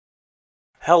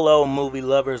Hello, movie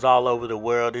lovers all over the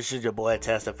world. This is your boy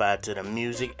Testified to the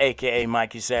Music, aka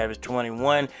Mikey Savage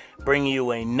 21, bringing you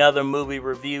another movie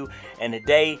review. And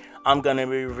today I'm going to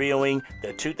be reviewing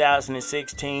the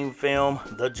 2016 film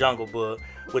The Jungle Book,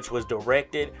 which was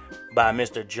directed by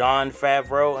Mr. Jon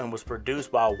Favreau and was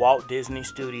produced by Walt Disney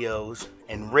Studios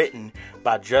and written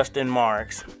by Justin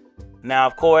Marks. Now,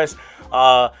 of course,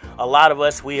 a lot of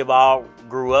us, we have all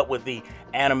grew up with the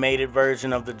animated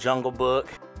version of The Jungle Book.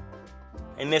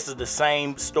 And this is the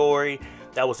same story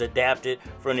that was adapted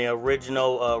from the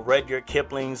original Rudyard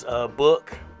Kipling's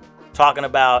book, talking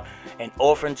about an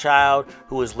orphan child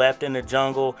who was left in the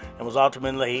jungle and was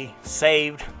ultimately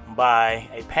saved by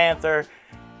a panther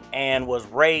and was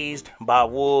raised by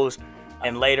wolves,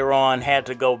 and later on had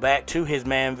to go back to his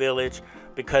man village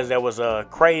because there was a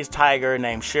crazed tiger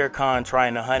named Shere Khan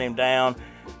trying to hunt him down.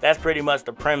 That's pretty much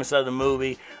the premise of the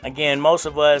movie. Again, most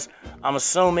of us, I'm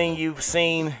assuming you've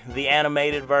seen the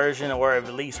animated version or have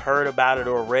at least heard about it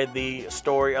or read the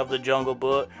story of The Jungle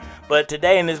Book. But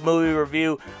today in this movie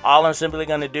review, all I'm simply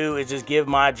going to do is just give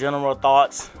my general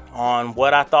thoughts on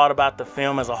what I thought about the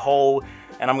film as a whole.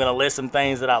 And I'm going to list some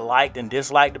things that I liked and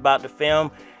disliked about the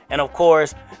film. And of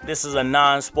course, this is a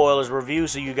non-spoilers review,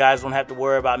 so you guys don't have to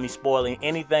worry about me spoiling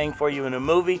anything for you in the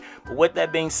movie. But with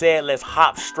that being said, let's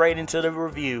hop straight into the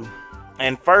review.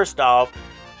 And first off,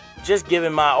 just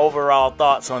giving my overall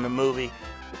thoughts on the movie,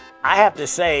 I have to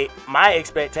say my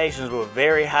expectations were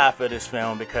very high for this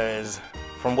film because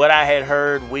from what I had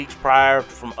heard weeks prior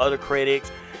from other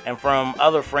critics and from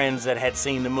other friends that had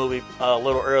seen the movie a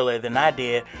little earlier than I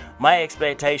did, my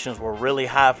expectations were really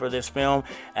high for this film.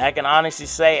 And I can honestly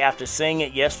say, after seeing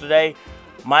it yesterday,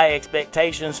 my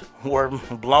expectations were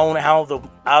blown out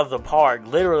of the park.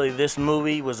 Literally, this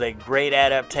movie was a great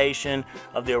adaptation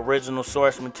of the original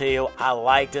source material. I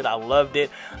liked it. I loved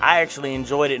it. I actually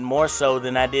enjoyed it more so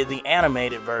than I did the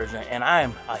animated version. And I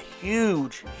am a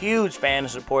huge, huge fan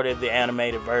and supporter of the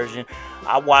animated version.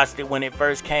 I watched it when it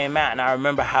first came out, and I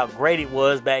remember how great it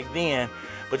was back then.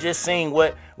 But just seeing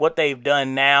what they've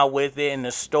done now with it and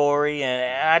the story,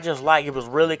 and I just like it was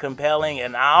really compelling.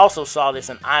 And I also saw this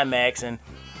in IMAX, and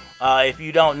if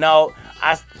you don't know,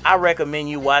 I recommend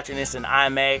you watching this in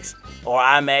IMAX or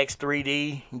IMAX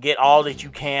 3D. Get all that you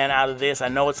can out of this. I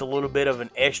know it's a little bit of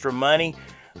an extra money,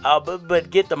 but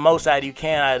get the most out you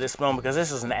can out of this film because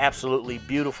this is an absolutely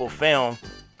beautiful film.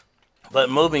 But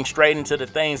moving straight into the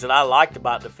things that I liked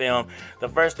about the film, the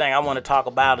first thing I want to talk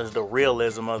about is the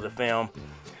realism of the film.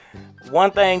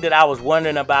 One thing that I was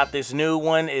wondering about this new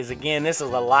one is, again, this is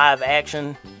a live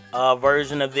action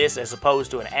version of this as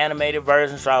opposed to an animated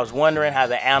version. So I was wondering how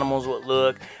the animals would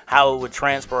look, how it would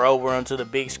transfer over onto the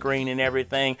big screen and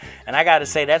everything. And I got to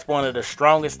say, that's one of the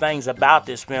strongest things about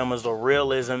this film is the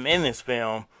realism in this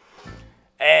film.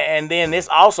 And then this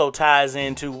also ties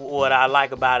into what I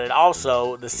like about it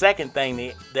also. The second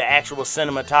thing, the actual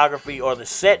cinematography or the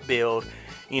set build.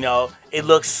 You know, it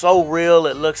looks so real,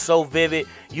 it looks so vivid,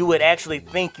 you would actually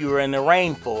think you were in the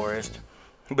rainforest.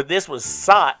 But this was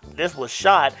shot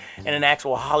in an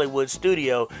actual Hollywood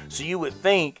studio, so you would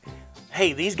think,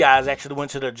 hey, these guys actually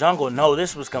went to the jungle. No,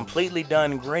 this was completely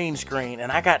done green screen,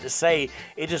 and I got to say,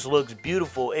 it just looks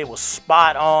beautiful. It was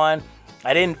spot on.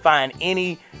 I didn't find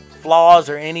any flaws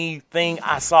or anything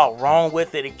I saw wrong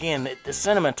with it. Again, the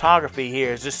cinematography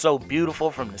here is just so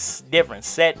beautiful, from the different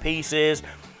set pieces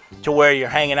to where you're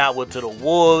hanging out with, to the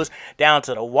wolves, down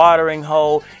to the watering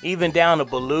hole, even down to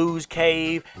Baloo's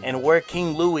cave and where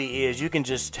King Louie is. You can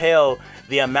just tell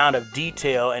the amount of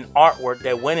detail and artwork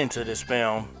that went into this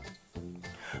film.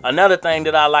 Another thing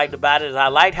that I liked about it is I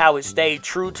liked how it stayed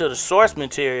true to the source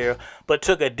material but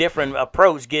took a different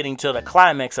approach getting to the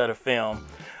climax of the film.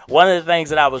 One of the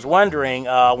things that I was wondering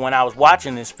when I was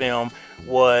watching this film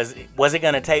was it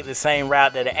going to take the same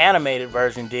route that the animated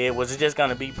version did? Was it just going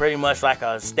to be pretty much like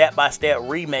a step-by-step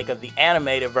remake of the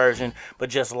animated version, but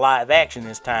just live action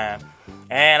this time?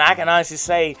 And I can honestly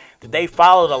say that they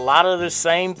followed a lot of the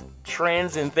same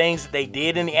trends and things that they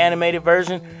did in the animated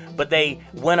version, but they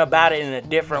went about it in a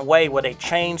different way where they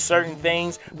changed certain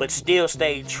things, but still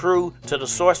stayed true to the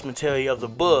source material of the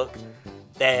book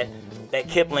that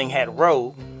Kipling had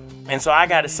wrote. And so I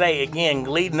got to say, again,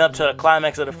 leading up to the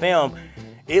climax of the film,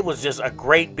 it was just a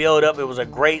great build-up. It was a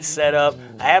great setup.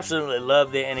 I absolutely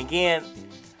loved it. And again,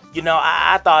 you know,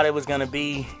 I thought it was going to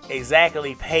be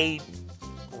exactly paid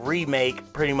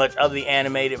remake pretty much of the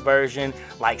animated version,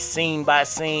 like scene by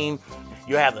scene.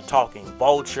 You have the talking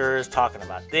vultures talking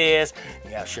about this.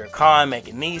 You have Shere Khan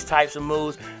making these types of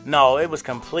moves. No, it was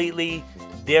completely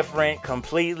different,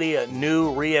 completely a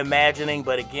new reimagining,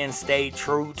 but again, stayed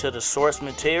true to the source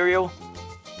material.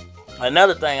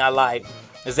 Another thing I like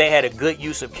is they had a good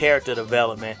use of character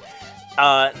development.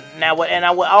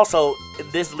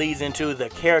 This leads into the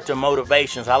character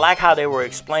motivations. I like how they were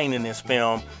explained in this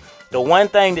film. The one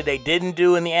thing that they didn't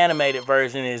do in the animated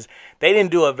version is they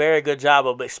didn't do a very good job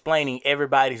of explaining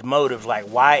everybody's motives, like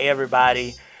why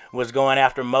everybody was going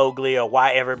after Mowgli or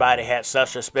why everybody had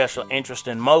such a special interest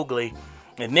in Mowgli.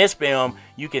 In this film,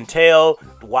 you can tell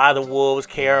why the wolves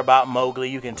care about Mowgli.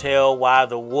 You can tell why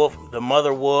the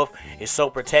mother wolf, is so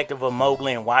protective of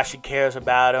Mowgli and why she cares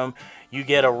about him. You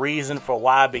get a reason for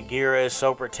why Bagheera is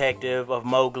so protective of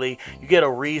Mowgli. You get a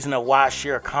reason of why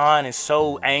Shere Khan is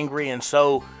so angry and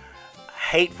so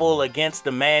hateful against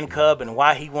the man cub and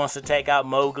why he wants to take out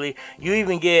Mowgli. You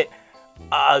even get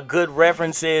good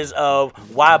references of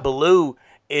why Baloo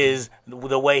is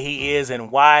the way he is and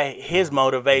why his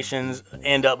motivations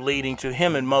end up leading to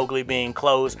him and Mowgli being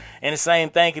close. And the same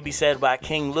thing could be said about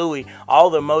King Louie. All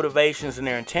their motivations and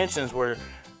their intentions were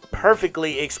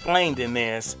perfectly explained in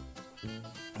this.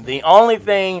 The only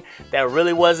thing that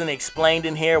really wasn't explained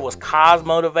in here was Kaa's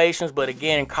motivations, but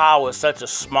again, Kaa was such a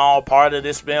small part of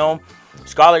this film.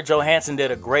 Scarlett Johansson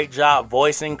did a great job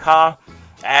voicing Kaa.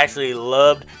 I actually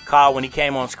loved Kaa when he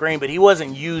came on screen, but he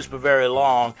wasn't used for very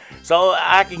long. So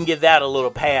I can give that a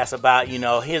little pass about,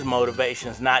 his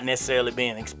motivations not necessarily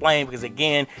being explained, because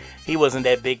again, he wasn't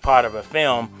that big part of a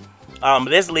film.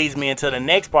 This leads me into the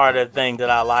next part of the thing that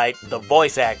I like, the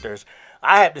voice actors.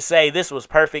 I have to say this was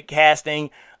perfect casting.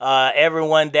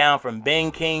 Everyone down from Ben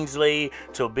Kingsley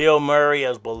to Bill Murray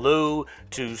as Baloo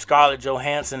to Scarlett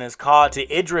Johansson as Kaa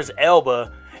to Idris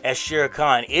Elba as Shere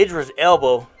Khan. Idris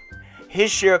Elba,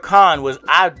 his Shere Khan was,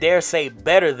 I dare say,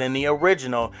 better than the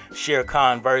original Shere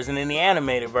Khan version in the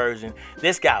animated version.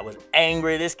 This guy was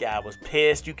angry. This guy was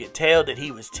pissed. You could tell that he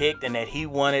was ticked and that he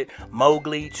wanted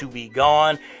Mowgli to be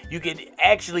gone. You could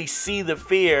actually see the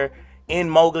fear in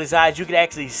Mowgli's eyes. You could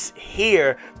actually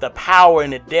hear the power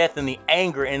and the death and the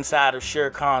anger inside of Shere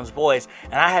Khan's voice.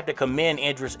 And I have to commend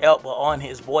Idris Elba on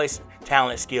his voice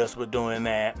talent skills for doing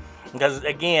that. Because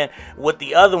again, with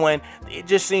the other one, it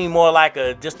just seemed more like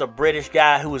just a British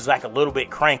guy who was like a little bit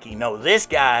cranky. No, this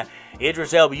guy,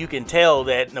 Idris Elba, you can tell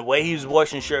that the way he was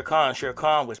voicing Shere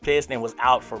Khan was pissed and was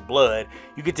out for blood.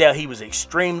 You could tell he was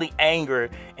extremely angry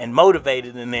and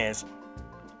motivated in this.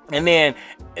 And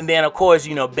then of course,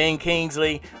 Ben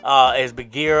Kingsley as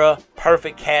Bagheera,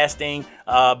 perfect casting.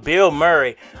 Bill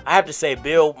Murray, I have to say,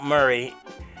 Bill Murray,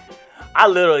 I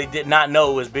literally did not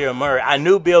know it was Bill Murray. I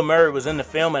knew Bill Murray was in the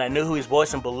film and I knew who he was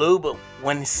voicing Baloo, but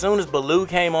as soon as Baloo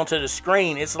came onto the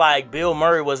screen, it's like Bill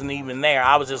Murray wasn't even there.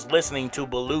 I was just listening to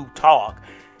Baloo talk.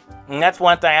 And that's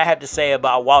one thing I have to say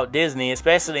about Walt Disney,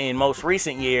 especially in most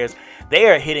recent years. They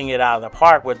are hitting it out of the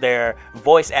park with their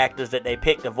voice actors that they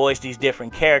pick to voice these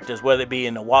different characters, whether it be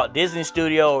in the Walt Disney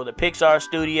studio or the Pixar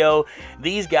studio.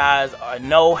 These guys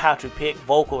know how to pick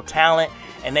vocal talent,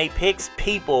 and they pick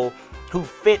people who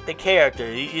fit the character.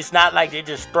 It's not like they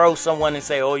just throw someone and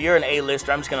say, oh, you're an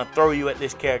A-lister, I'm just going to throw you at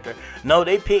this character. No,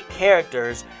 they pick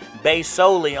characters based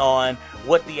solely on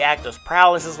what the actor's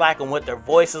prowess is like and what their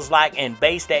voice is like, and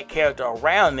base that character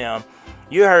around them.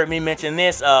 You heard me mention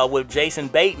this with Jason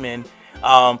Bateman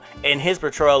in his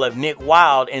portrayal of Nick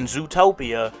Wilde in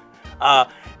Zootopia.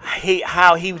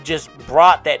 How he just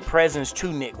brought that presence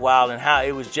to Nick Wilde, and how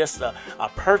it was just a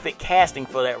perfect casting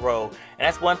for that role. And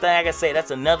that's one thing I can say,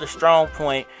 that's another strong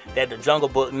point that the Jungle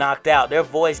Book knocked out. Their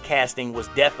voice casting was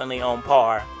definitely on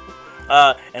par.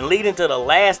 And leading to the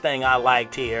last thing I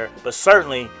liked here, but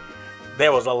certainly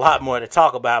there was a lot more to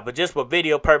talk about, but just for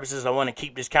video purposes, I want to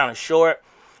keep this kind of short.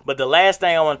 But the last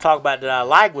thing I want to talk about that I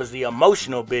like was the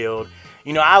emotional build.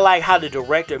 I like how the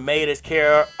director made us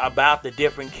care about the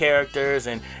different characters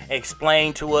and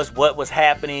explained to us what was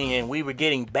happening, and we were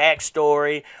getting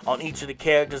backstory on each of the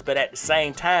characters, but at the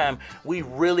same time, we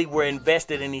really were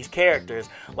invested in these characters.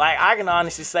 Like, I can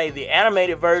honestly say the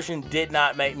animated version did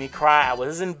not make me cry. I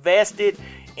was invested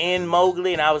in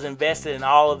Mowgli and I was invested in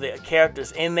all of the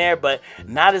characters in there, but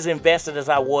not as invested as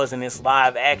I was in this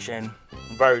live action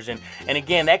version. And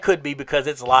again, that could be because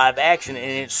it's live action and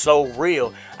it's so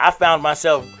real. I found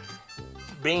myself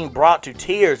being brought to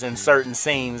tears in certain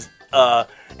scenes. And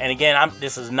again,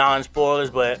 this is non-spoilers,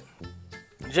 but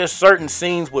just certain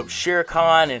scenes with Shere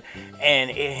Khan and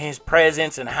his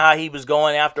presence and how he was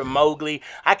going after Mowgli,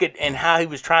 and how he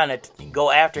was trying to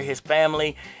go after his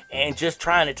family and just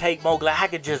trying to take Mowgli. I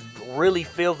could just really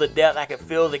feel the depth. I could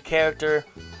feel the character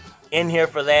in here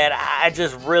for that. I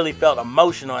just really felt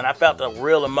emotional, and I felt a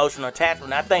real emotional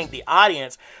attachment. I think the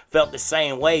audience felt the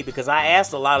same way, because I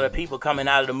asked a lot of the people coming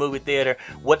out of the movie theater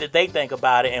what did they think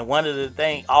about it, and one of the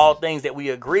things that we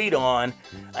agreed on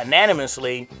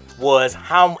unanimously was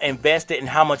how invested and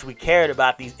how much we cared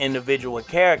about these individual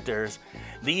characters.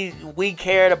 We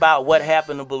cared about what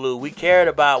happened to Baloo. We cared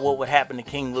about what would happen to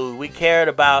King Louie. We cared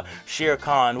about Shere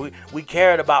Khan. We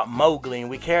cared about Mowgli, and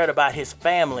we cared about his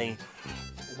family.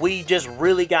 We just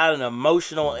really got an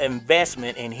emotional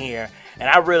investment in here, and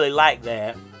I really like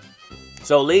that.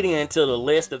 So leading into the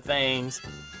list of things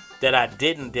that I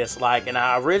didn't dislike, and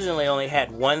I originally only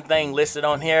had one thing listed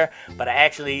on here, but I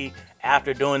actually,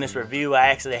 after doing this review, I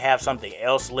actually have something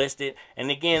else listed.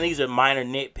 And again, these are minor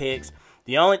nitpicks.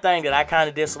 The only thing that I kind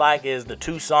of dislike is the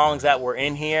two songs that were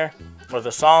in here, or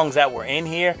the songs that were in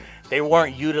here, they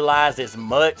weren't utilized as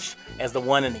much as the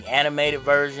one in the animated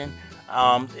version.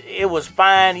 It was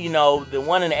fine, you know, the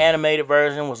one in the animated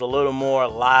version was a little more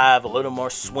live, a little more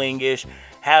swingish,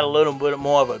 had a little bit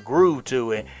more of a groove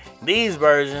to it. These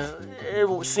versions,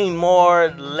 it seemed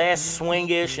less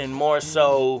swingish and more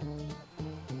so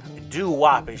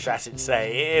doo-wop-ish, I should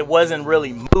say. It wasn't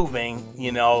really moving,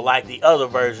 you know, like the other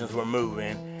versions were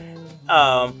moving.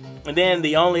 And then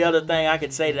the only other thing I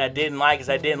could say that I didn't like is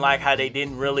I didn't like how they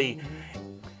didn't really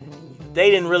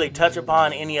touch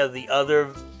upon any of the other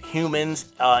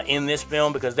humans in this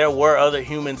film, because there were other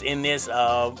humans in this,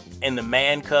 in the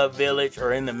man cub village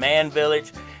or in the man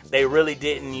village. They really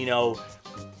didn't, you know,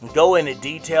 go into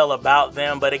detail about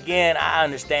them. But again, I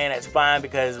understand that's fine,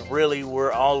 because really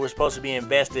we're supposed to be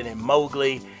invested in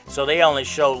Mowgli, so they only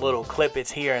show little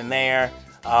clippets here and there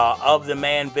of the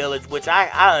man village, which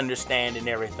I understand and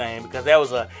everything, because that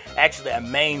was actually a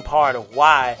main part of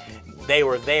why they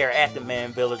were there at the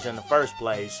man village in the first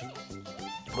place.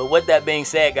 But with that being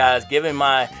said, guys, giving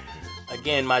my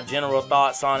general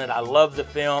thoughts on it, I love the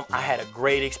film. I had a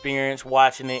great experience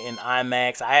watching it in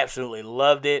IMAX. I absolutely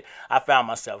loved it. I found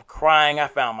myself crying. I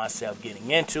found myself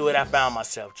getting into it. I found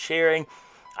myself cheering.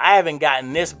 I haven't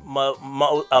gotten this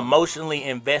emotionally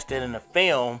invested in a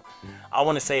film, I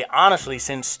want to say honestly,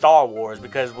 since Star Wars.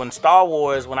 Because when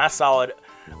I saw it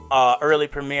early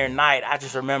premiere night, I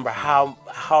just remember how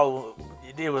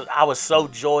I was so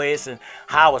joyous, and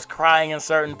how I was crying in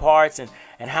certain parts, and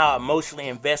how emotionally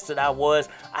invested I was.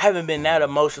 I haven't been that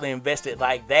emotionally invested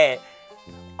like that,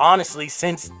 honestly,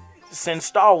 since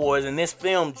Star Wars, and this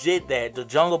film did that. The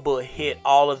Jungle Book hit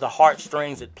all of the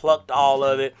heartstrings. It plucked all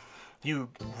of it. You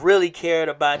really cared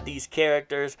about these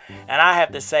characters, and I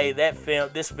have to say that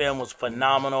this film was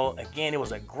phenomenal. Again, it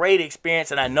was a great experience,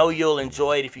 and I know you'll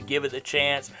enjoy it if you give it the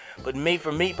chance. But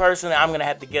for me personally, I'm gonna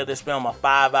have to give this film a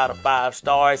 5 out of 5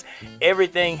 stars.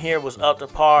 Everything here was up to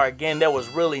par. Again, there was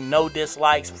really no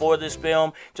dislikes for this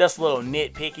film, just little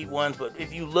nitpicky ones. But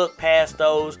if you look past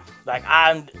those, like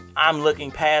I'm looking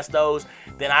past those,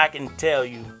 then I can tell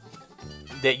you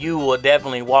that you will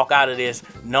definitely walk out of this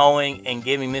knowing and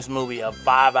giving this movie a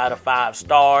 5 out of 5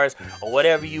 stars, or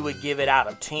whatever you would give it out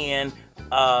of 10.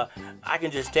 I can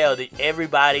just tell that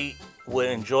everybody would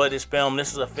enjoy this film.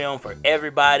 This is a film for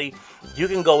everybody. You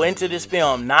can go into this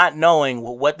film not knowing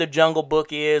what the Jungle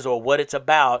Book is or what it's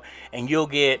about, and you'll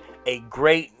get a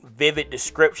great vivid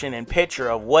description and picture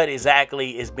of what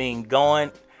exactly is being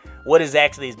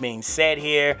said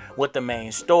here, what the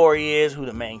main story is, who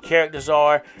the main characters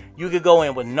are. You could go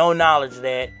in with no knowledge of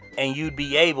that, and you'd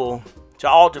be able to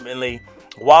ultimately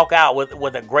walk out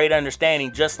with a great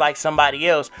understanding, just like somebody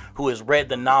else who has read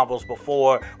the novels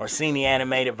before or seen the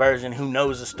animated version, who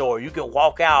knows the story. You could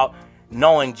walk out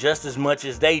knowing just as much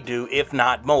as they do, if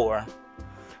not more.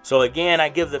 So again, I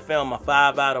give the film a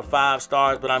 5 out of 5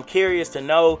 stars, but I'm curious to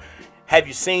know, have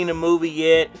you seen the movie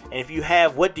yet? And if you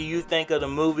have, what do you think of the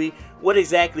movie? What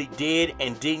exactly did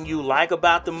and didn't you like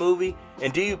about the movie?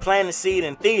 And do you plan to see it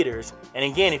in theaters? And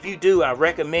again, if you do, I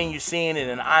recommend you seeing it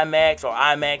in IMAX or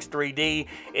IMAX 3D.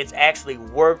 It's actually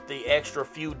worth the extra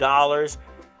few dollars.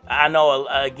 I know,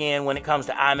 again, when it comes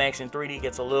to IMAX and 3D, it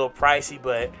gets a little pricey,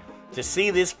 but to see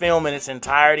this film in its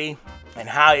entirety and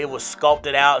how it was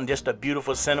sculpted out, and just a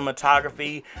beautiful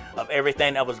cinematography of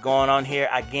everything that was going on here,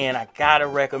 again, I gotta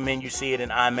recommend you see it in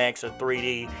IMAX or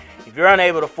 3D. If you're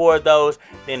unable to afford those,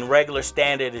 then regular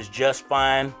standard is just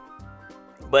fine.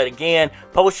 But again,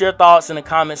 post your thoughts in the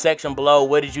comment section below.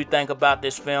 What did you think about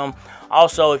this film?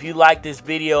 Also, if you like this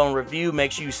video and review,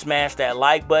 make sure you smash that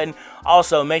like button.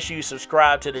 Also, make sure you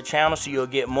subscribe to the channel so you'll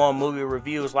get more movie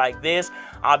reviews like this.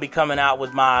 I'll be coming out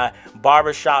with my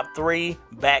Barbershop 3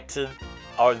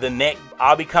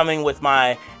 I'll be coming with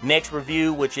my next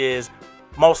review, which is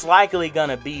most likely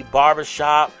gonna be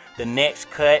Barbershop, the next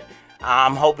cut.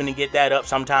 I'm hoping to get that up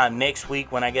sometime next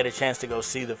week when I get a chance to go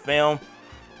see the film.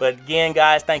 But again,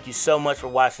 guys, thank you so much for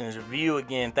watching this review.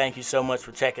 Again, thank you so much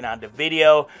for checking out the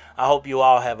video. I hope you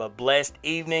all have a blessed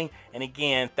evening. And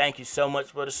again, thank you so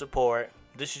much for the support.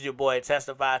 This is your boy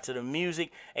Testify to the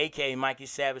Music, aka Mikey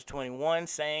Savage 21,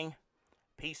 saying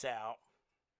peace out.